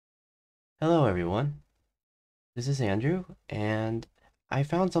Hello everyone, this is Andrew, and I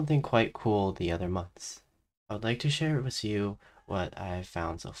found something quite cool the other month. I would like to share with you what I've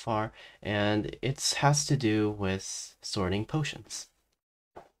found so far, and it has to do with sorting potions.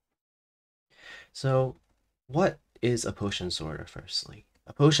 So, what is a potion sorter, firstly?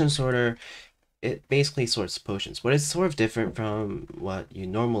 A potion sorter, it basically sorts potions, but it's sort of different from what you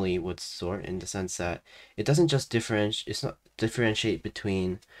normally would sort in the sense that it doesn't just differentiate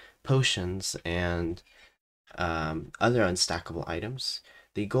between potions and other unstackable items.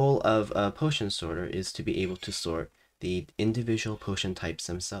 The goal of a potion sorter is to be able to sort the individual potion types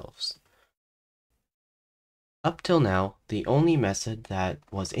themselves. Up till now, the only method that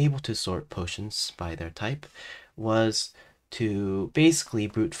was able to sort potions by their type was to basically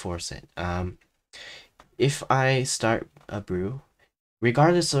brute force it. If I start a brew,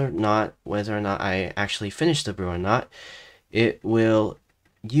 regardless or not whether or not I actually finish the brew or not, it will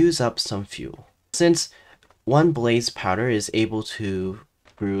use up some fuel. Since one blaze powder is able to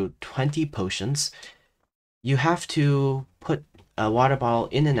brew 20 potions, you have to put a water bottle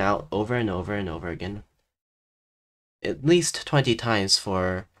in and out over and over and over again, at least 20 times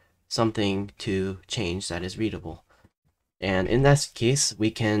for something to change that is readable. And in this case,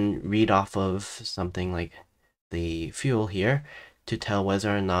 we can read off of something like the fuel here to tell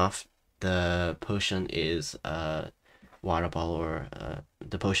whether or not the potion is a water bottle or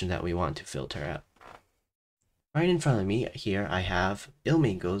the potion that we want to filter out. Right in front of me here, I have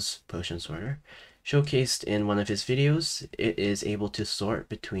Ilmingo's potion sorter. Showcased in one of his videos, it is able to sort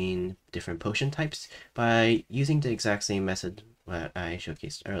between different potion types by using the exact same method that I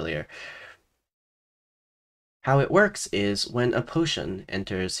showcased earlier. How it works is when a potion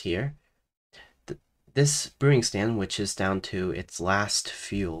enters here, this brewing stand, which is down to its last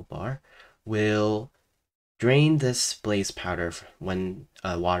fuel bar, will drain this blaze powder when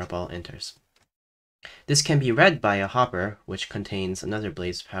a water ball enters. This can be read by a hopper, which contains another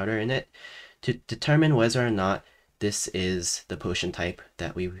blaze powder in it, to determine whether or not this is the potion type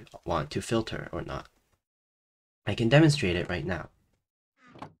that we want to filter or not. I can demonstrate it right now.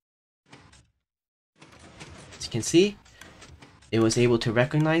 As you can see, it was able to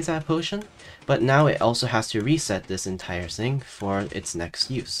recognize that potion, but now it also has to reset this entire thing for its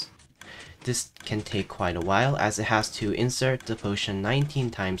next use. This can take quite a while as it has to insert the potion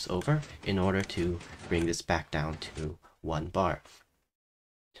 19 times over in order to bring this back down to 1 bar.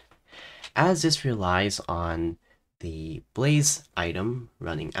 As this relies on the blaze item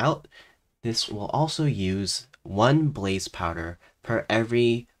running out, this will also use 1 blaze powder per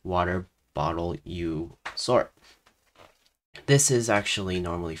every water bottle you sort. This is actually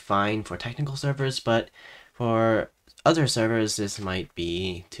normally fine for technical servers, but for other servers this might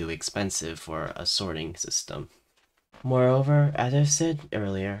be too expensive for a sorting system. Moreover, as I said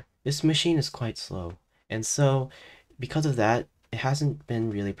earlier, this machine is quite slow, and so because of that, it hasn't been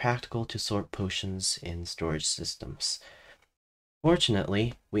really practical to sort potions in storage systems.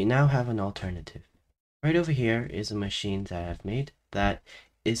 Fortunately, we now have an alternative. Right over here is a machine that I've made that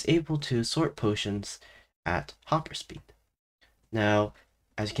is able to sort potions at hopper speed. Now,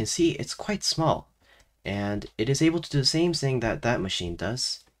 as you can see, it's quite small, and it is able to do the same thing that that machine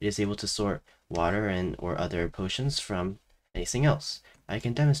does. It is able to sort water and or other potions from anything else. I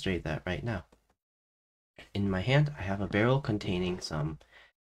can demonstrate that right now. In my hand, I have a barrel containing some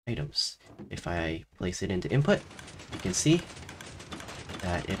items. If I place it into input, you can see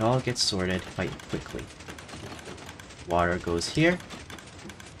that it all gets sorted quite quickly. Water goes here,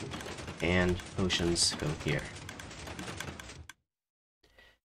 and potions go here.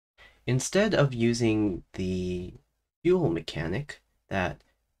 Instead of using the fuel mechanic that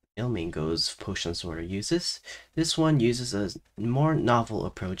Ilmingo's potion sorter uses, this one uses a more novel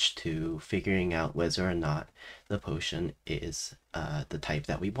approach to figuring out whether or not the potion is the type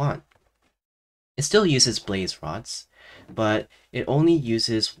that we want. It still uses blaze rods, but it only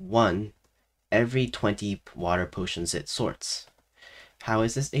uses 1 every 20 water potions it sorts. How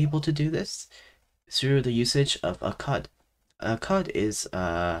is this able to do this? Through the usage of a CUD. A CUD is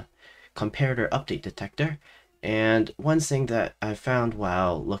a comparator update detector, and one thing that I found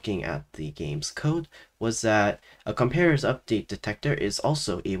while looking at the game's code was that a comparator's update detector is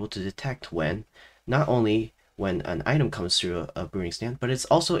also able to detect when, not only when an item comes through a brewing stand, but it's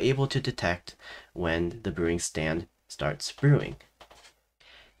also able to detect when the brewing stand starts brewing.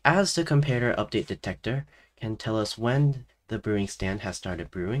 As the comparator update detector can tell us when the brewing stand has started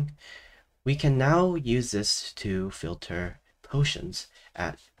brewing, we can now use this to filter potions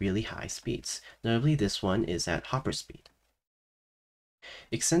at really high speeds. Notably, this one is at hopper speed.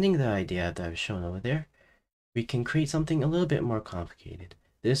 Extending the idea that I've shown over there, we can create something a little bit more complicated.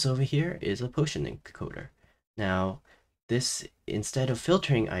 This over here is a potion encoder. Now, this, instead of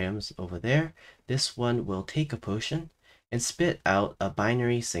filtering items over there, this one will take a potion and spit out a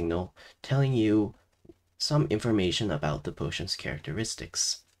binary signal telling you some information about the potion's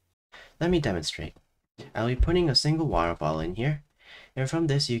characteristics. Let me demonstrate. I'll be putting a single water bottle in here, and from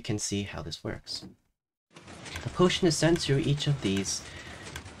this you can see how this works. A potion is sent through each of these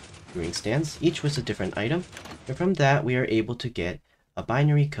brewing stands, each with a different item, and from that we are able to get a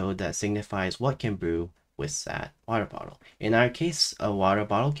binary code that signifies what can brew with that water bottle. In our case, a water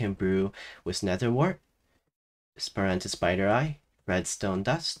bottle can brew with netherwort, Sperantis spider eye, redstone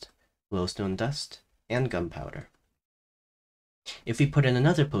dust, glowstone dust, and gunpowder. If we put in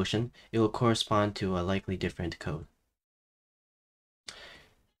another potion, it will correspond to a likely different code.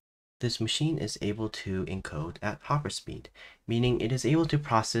 This machine is able to encode at hopper speed, meaning it is able to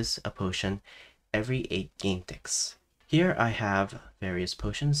process a potion every 8 game ticks. Here I have various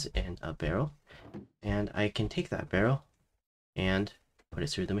potions in a barrel, and I can take that barrel and put it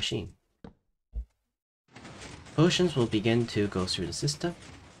through the machine. Potions will begin to go through the system,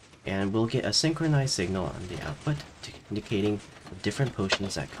 and we'll get a synchronized signal on the output indicating the different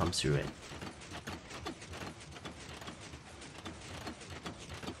potions that come through it.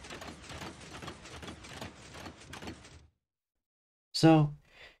 So,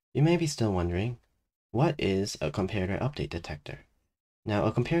 you may be still wondering, what is a comparator update detector? Now,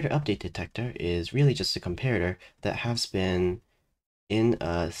 a comparator update detector is really just a comparator that has been in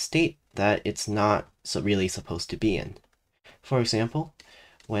a state that it's not really supposed to be in. For example,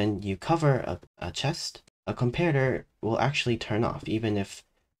 when you cover a chest, a comparator will actually turn off even if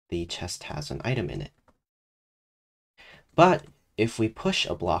the chest has an item in it. But if we push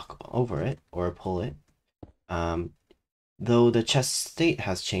a block over it or pull it, though the chest state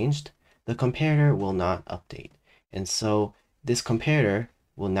has changed, the comparator will not update. And so this comparator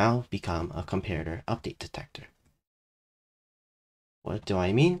will now become a comparator update detector. What do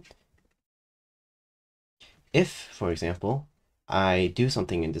I mean? If, for example, I do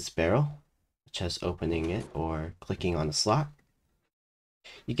something in this barrel, such as opening it or clicking on a slot,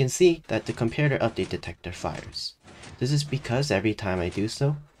 you can see that the comparator update detector fires. This is because every time I do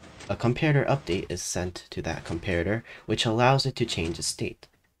so, a comparator update is sent to that comparator, which allows it to change its state.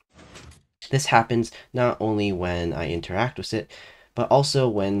 This happens not only when I interact with it, but also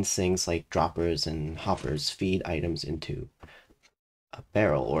when things like droppers and hoppers feed items into a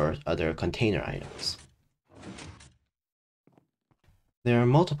barrel or other container items. There are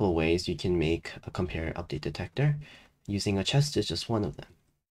multiple ways you can make a comparator update detector. Using a chest is just one of them.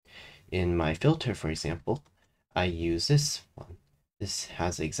 In my filter, for example, I use this one. This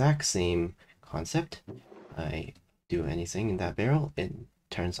has the exact same concept. I do anything in that barrel, it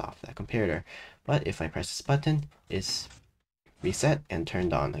turns off that comparator. But if I press this button, it's reset and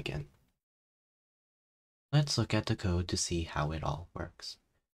turned on again. Let's look at the code to see how it all works.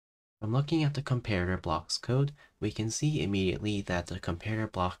 From looking at the comparator block's code, we can see immediately that the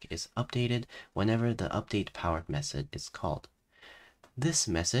comparator block is updated whenever the update powered method is called. This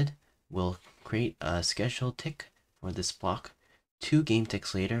method will create a scheduled tick for this block 2 game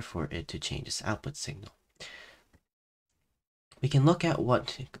ticks later for it to change its output signal. We can look at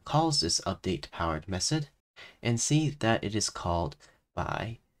what calls this update powered method and see that it is called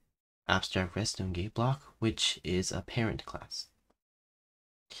by abstract redstone gate block, which is a parent class.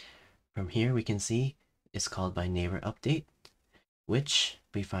 From here we can see it's called by neighbor update, which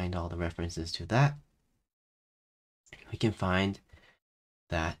we find all the references to that. We can find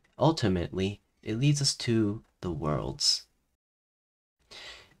that ultimately it leads us to the worlds.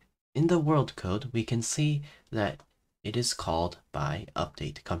 In the world code, we can see that it is called by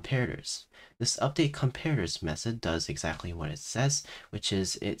update comparators. This update comparators method does exactly what it says, which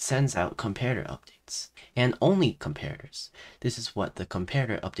is it sends out comparator updates, and only comparators. This is what the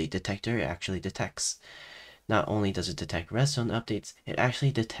comparator update detector actually detects. Not only does it detect redstone updates, it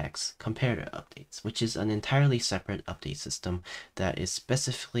actually detects comparator updates, which is an entirely separate update system that is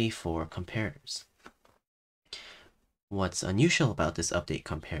specifically for comparators. What's unusual about this update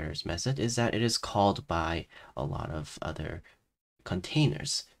comparators method is that it is called by a lot of other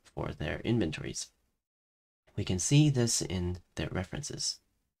containers for their inventories. We can see this in their references.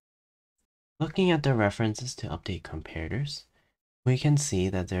 Looking at the references to update comparators, we can see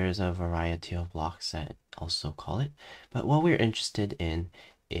that there is a variety of blocks that also call it, but what we're interested in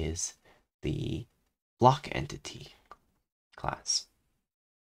is the block entity class.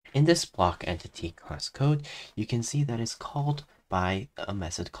 In this block entity class code, you can see that it's called by a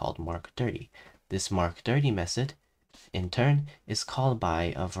method called mark30. This mark30 method, in turn, is called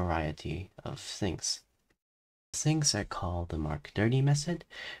by a variety of things. things I call the mark dirty method,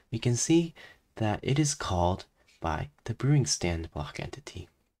 we can see that it is called by the brewing stand block entity.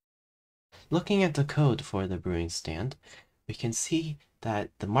 Looking at the code for the brewing stand, we can see that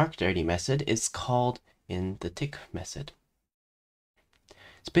the mark dirty method is called in the tick method.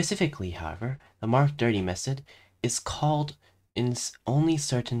 Specifically, however, the mark dirty method is called in only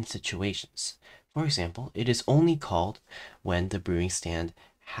certain situations. For example, it is only called when the brewing stand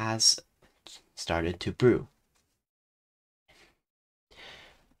has started to brew.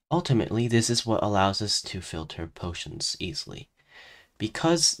 Ultimately, this is what allows us to filter potions easily.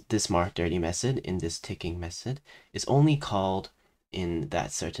 Because this mark dirty method in this ticking method is only called in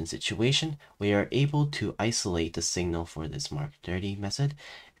that certain situation, we are able to isolate the signal for this mark dirty method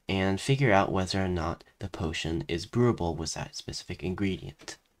and figure out whether or not the potion is brewable with that specific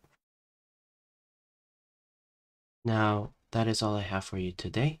ingredient. Now, that is all I have for you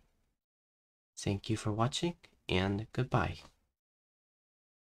today. Thank you for watching, and goodbye.